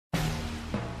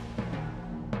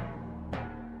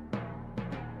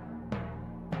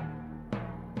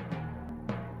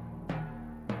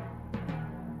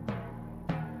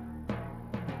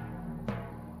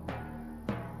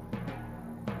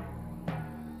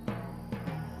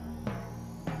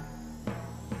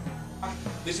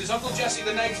This is Uncle Jesse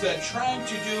the Night Stud trying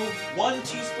to do 1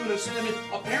 teaspoon of cinnamon.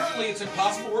 Apparently it's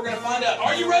impossible. We're going to find out.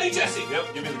 Are you ready, Jesse?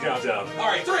 Yep, give me the countdown. All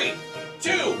right, 3,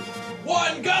 2,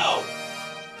 1, go! All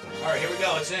right, here we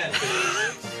go. It's in.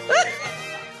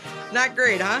 Not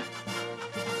great, huh?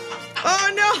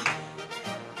 Oh, no.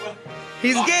 What?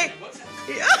 He's gay. What's that?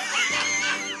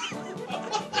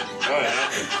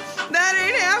 That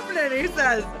ain't happening, he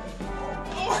says.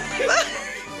 Oh,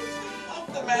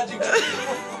 the magic.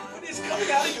 What is coming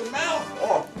out of your mouth?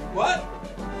 Oh, What?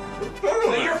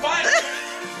 No, you're fine. 3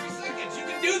 seconds. You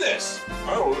can do this.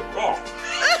 oh.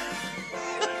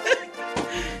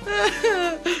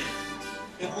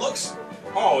 It looks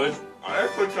Oh, it's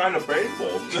actually kind of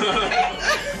painful. kind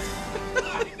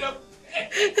of.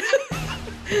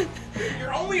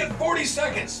 You're only at 40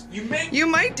 seconds. You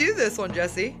might do this one,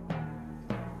 Jesse.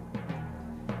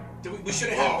 We should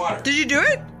have had water. Did you do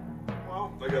it?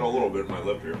 Well, I got a little bit in my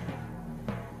lip here.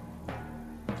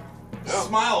 Yeah.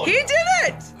 Smile. He did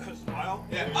it! Smile?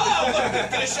 Yeah. Oh, look,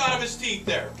 get a shot of his teeth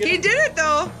there. He did it,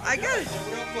 though. I got it.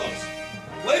 Real close.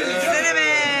 Ladies and gentlemen,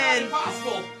 Cinnamon.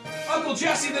 impossible. Uncle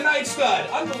Jesse the Night Stud.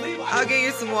 Unbelievable. I'll get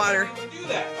you some water. I didn't do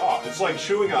that. Oh, it's like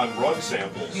chewing on rug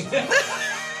samples.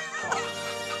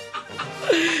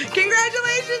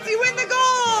 Congratulations, you win the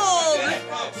gold! Okay,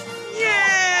 folks.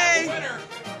 Yay! The winner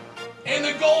and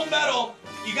the gold medal.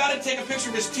 You got to take a picture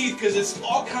of his teeth because it's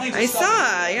all kinds of I stuff.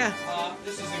 saw, yeah.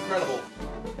 This is incredible.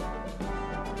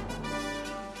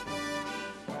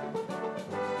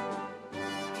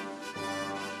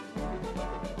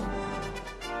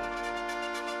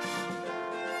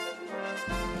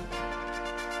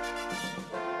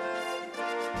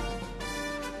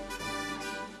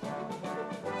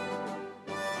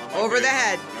 Over the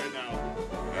head. Right now.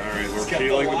 Alright, we're Kept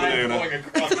peeling the line banana. going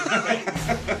across the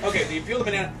face. Okay, so you peel the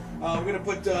banana. We're gonna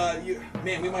put.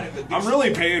 Man, we might have to. Do I'm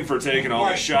really paying for taking all All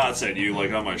the right. shots at you,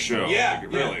 like on my show. Yeah,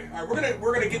 Like, yeah. really. All right,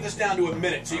 we're gonna get this down to a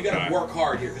minute. So you got to Okay. work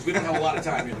hard here because we don't have a lot of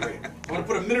time here. Right? I want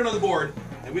to put a minute on the board,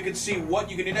 and we can see what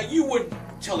you can do. Now, you would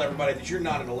tell everybody that you're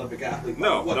not an Olympic athlete.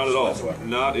 No, not at all. whatsoever.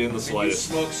 Not in the I mean, you slightest.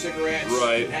 smoke cigarettes,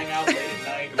 Right. hang out late at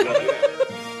night,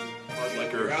 Hard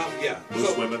liquor. you're out, yeah.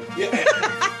 Loose women. Yeah. I didn't want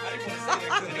to say that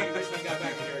because I knew Richmond got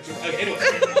back to here too. Okay, anyway,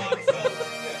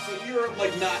 so you're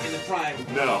like not in the prime.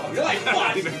 No. You're like, Not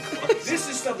what? even close. This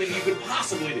is something you could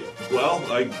possibly do. Well,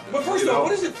 But first you of all, know,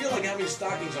 what does it feel like having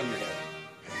stockings on your head?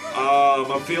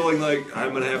 I'm feeling like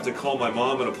I'm gonna have to call my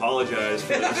mom and apologize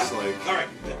for this. Like, All right,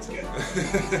 that's good.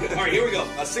 All right, here we go.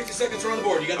 60 seconds are on the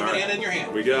board. You got the All right. banana in your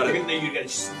hand. We got it. And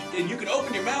you can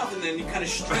open your mouth and then you kind of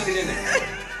strain it in there. All right,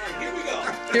 here we go.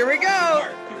 Here we All go.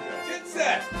 right, get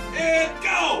set and go.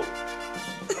 All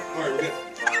right, we're good.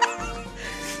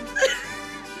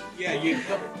 Yeah, you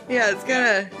Yeah, it's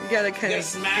gonna, you gotta kind gotta of.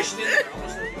 smash it in there.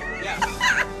 Almost like, yeah. Oh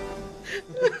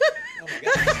my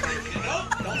God. No,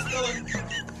 don't spill it.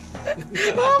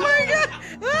 Oh my god!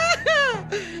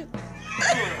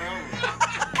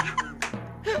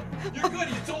 You're good.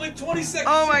 It's only 20 seconds.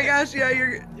 Oh my gosh, yeah,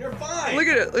 you're. You're fine. Look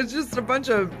at it. It's just a bunch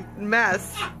of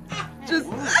mess. Just.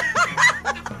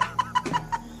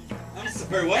 I'm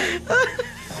sorry, what? You're fine.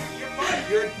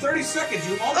 You're at 30 seconds.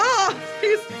 You almost. Oh,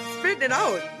 he's spitting it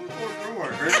out.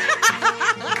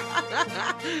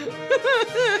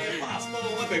 Impossible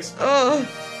Olympics. Oh,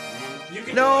 You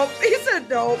can nope. He said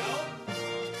nope. No.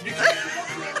 You can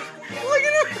Look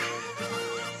at him.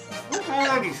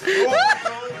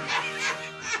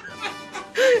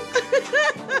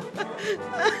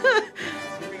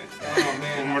 Oh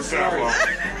man, I'm sorry.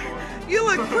 You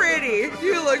look pretty.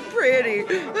 You look pretty.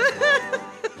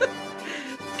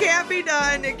 Can't be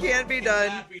done. It can't be done.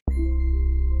 Can't be